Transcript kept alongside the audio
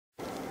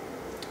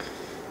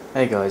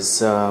Hey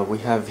guys, we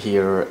have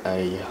here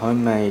a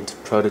homemade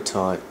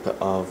prototype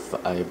of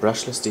a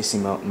brushless DC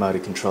motor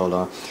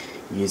controller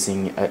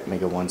using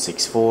atmega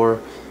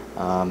 164.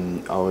 I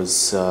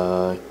was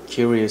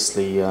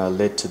curiously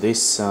led to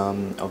this.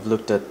 I've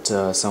looked at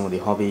some of the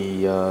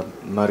hobby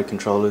motor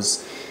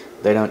controllers.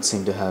 They don't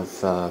seem to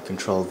have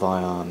control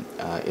via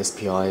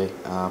SPI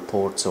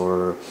ports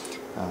or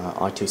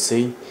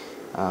I2C.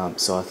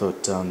 So I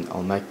thought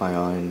I'll make my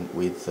own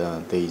with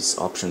these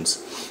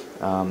options.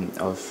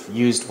 I've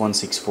used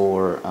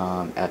 164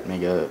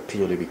 atmega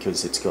purely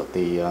because it's got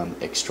the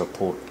extra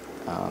port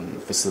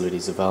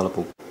facilities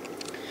available.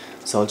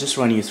 So I'll just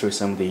run you through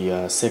some of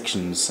the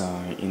sections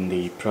in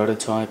the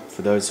prototype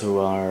for those who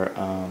are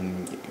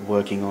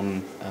working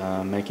on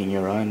making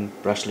your own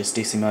brushless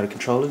DC motor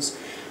controllers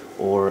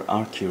or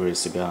are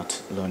curious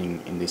about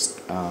learning in this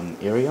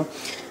area.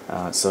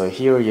 So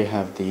here you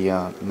have the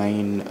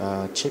main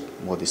chip,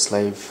 or the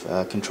slave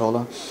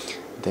controller.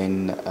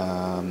 Then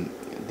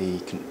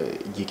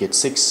you get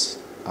 6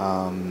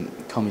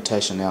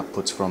 commutation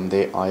outputs from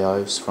there,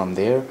 IOs from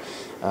there.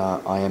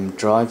 I am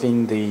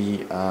driving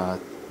the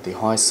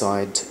high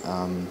side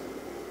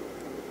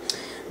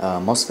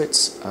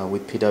MOSFETs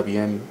with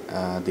PWM.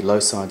 The low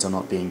sides are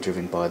not being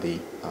driven by the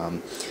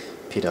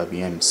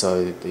PWM,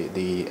 so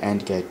the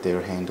AND gate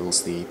there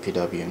handles the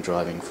PWM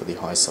driving for the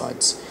high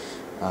sides.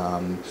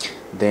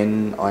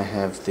 Then I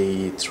have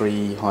the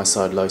 3 high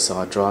side low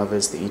side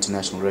drivers, the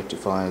international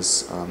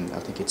rectifiers. I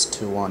think it's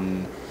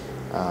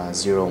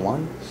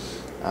 2101,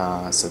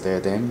 so they're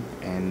them.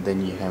 And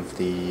then you have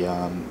the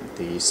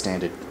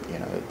standard,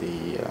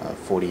 the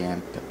 40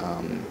 amp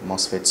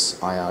MOSFETs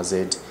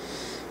IRZ.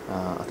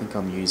 I think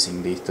I'm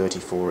using the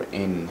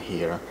 34N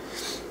here.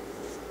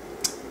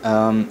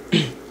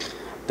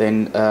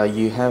 Then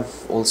you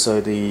have also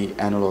the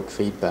analog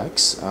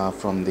feedbacks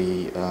from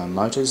the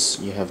motors.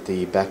 You have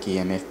the back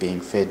EMF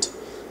being fed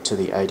to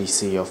the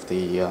ADC of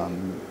the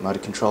motor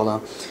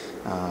controller,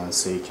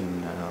 so you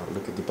can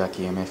look at the back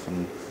EMF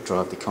and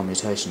drive the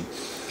commutation.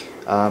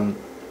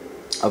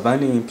 I've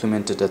only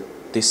implemented at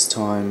this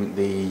time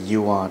the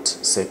UART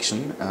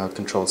section,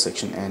 control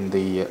section, and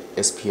the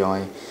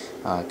SPI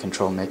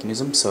control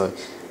mechanism. So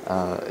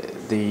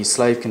the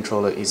slave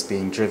controller is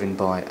being driven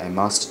by a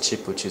master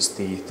chip, which is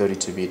the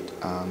 32-bit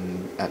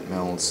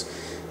atmel's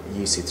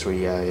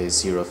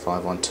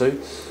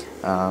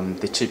UC3A0512.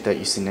 The chip that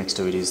you see next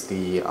to it is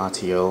the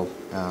RTL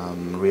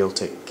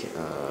Realtek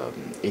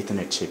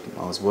Ethernet chip.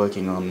 I was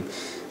working on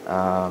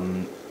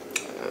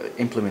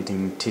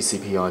implementing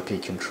TCP/IP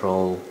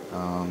control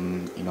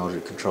in order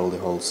to control the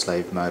whole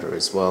slave motor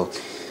as well.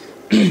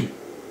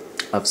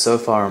 I've so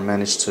far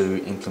managed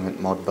to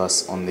implement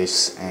Modbus on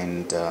this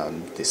and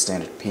the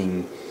standard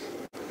ping.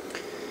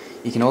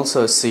 You can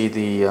also see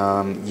the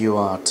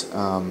UART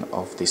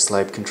of the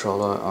slave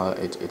controller.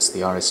 It's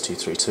the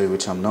RS232,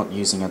 which I'm not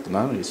using at the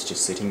moment. It's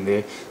just sitting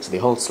there. So the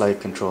whole slave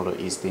controller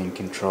is being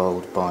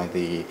controlled by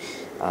the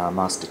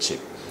master chip,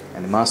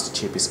 and the master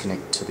chip is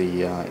connected to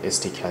the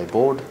SDK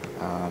board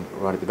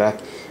right at the back.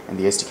 And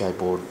the SDK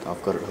board,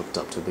 I've got it hooked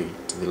up to the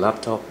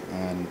laptop,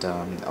 and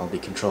I'll be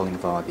controlling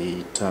via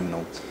the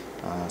terminal.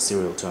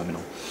 Serial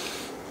terminal.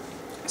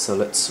 So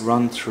let's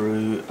run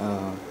through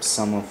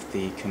some of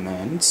the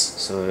commands.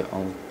 So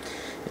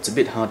it's a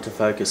bit hard to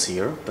focus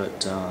here,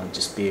 but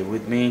just bear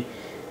with me.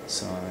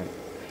 So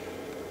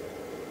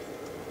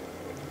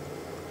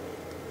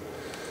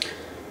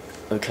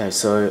okay,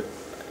 so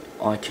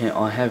I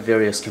have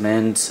various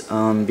commands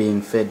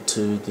being fed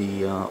to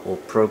the or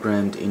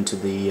programmed into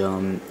the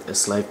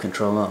slave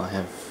controller. I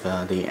have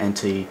the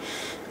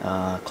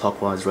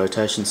anti-clockwise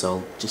rotation, so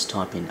I'll just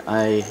type in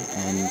A,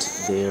 and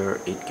there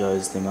it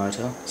goes. The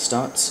motor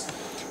starts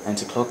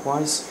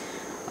anti-clockwise.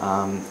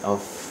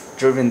 I've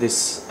driven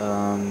this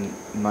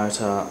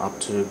motor up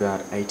to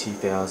about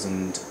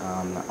 80,000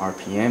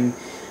 RPM.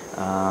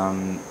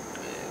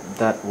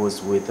 That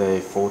was with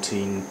a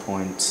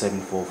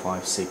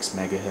 14.7456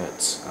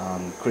 megahertz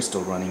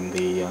crystal running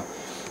the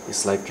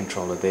slave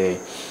controller there.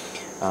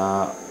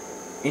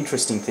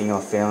 Interesting thing, I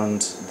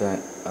found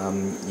that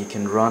you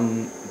can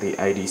run the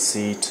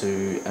ADC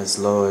to as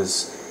low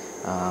as,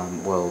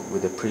 well,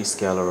 with a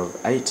prescaler of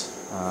 8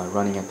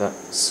 running at that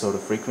sort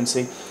of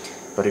frequency.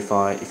 But if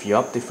you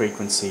up the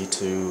frequency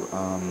to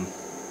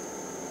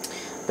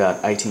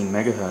about 18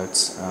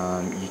 megahertz,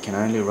 you can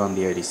only run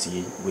the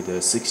ADC with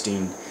a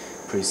 16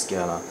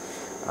 prescaler,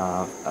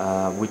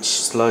 which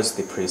slows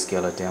the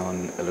prescaler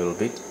down a little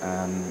bit.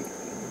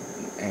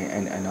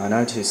 And I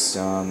noticed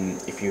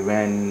if you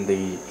ran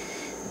the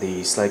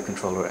slave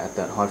controller at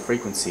that high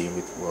frequency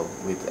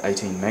with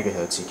 18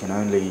 megahertz, you can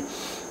only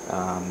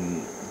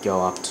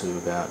go up to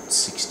about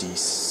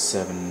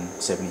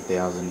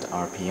 70,000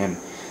 RPM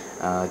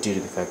due to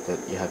the fact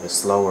that you have a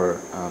slower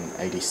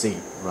ADC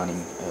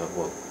running,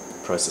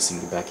 processing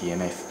the back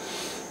EMF.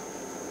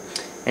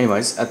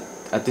 Anyways,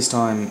 at this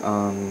time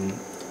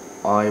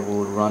I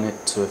will run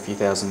it to a few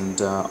thousand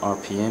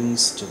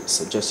RPMs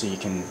just so you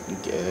can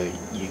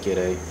you get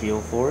a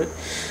feel for it.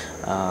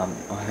 I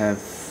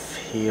have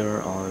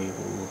here, I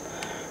will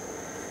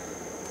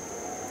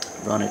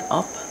run it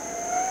up.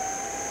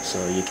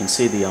 So you can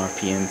see the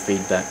RPM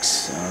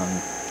feedbacks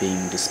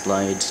being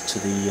displayed to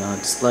the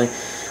display.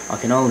 I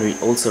can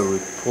also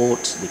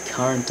report the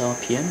current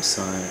RPM,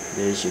 so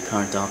there's your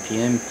current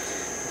RPM.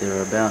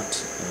 They're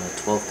about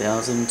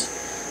 12,000,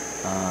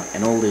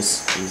 and all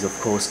this is of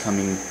course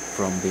coming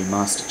from the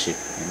master chip,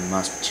 and the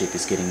master chip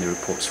is getting the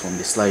reports from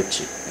the slave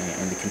chip,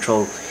 and the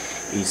control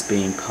is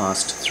being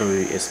passed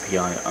through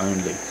SPI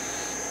only.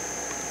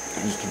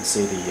 And you can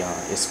see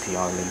the SPI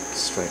link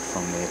straight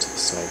from there to the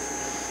slave.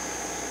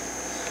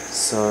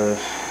 So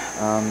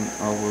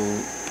I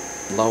will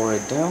lower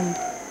it down,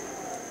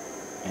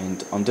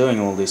 and I'm doing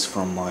all this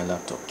from my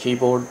laptop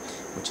keyboard,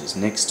 which is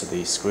next to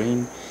the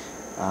screen,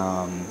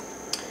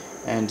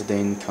 and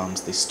then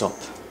comes the stop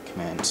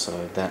command,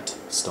 so that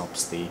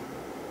stops the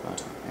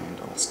motor. And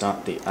I'll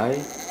start the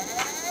A,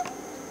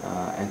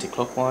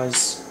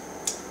 anti-clockwise,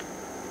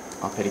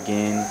 up it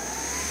again.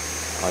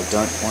 I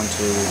don't want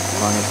to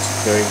run it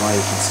very high.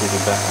 You can see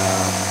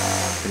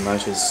the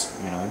motor's,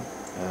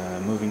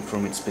 moving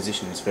from its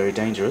position. It's very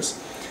dangerous.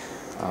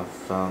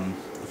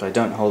 If I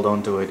don't hold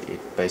on to it,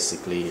 it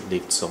basically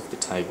lifts off the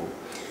table.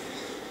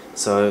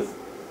 So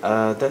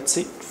that's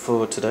it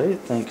for today.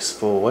 Thanks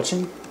for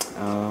watching.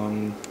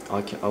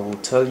 I will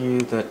tell you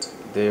that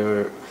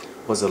there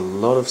was a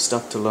lot of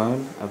stuff to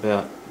learn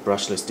about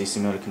brushless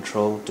DC motor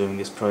control doing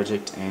this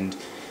project, and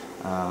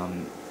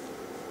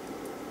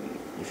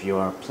if you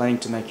are planning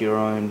to make your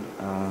own,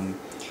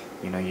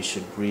 you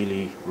should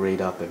really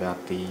read up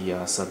about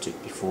the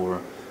subject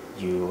before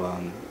you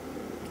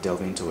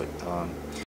delve into it.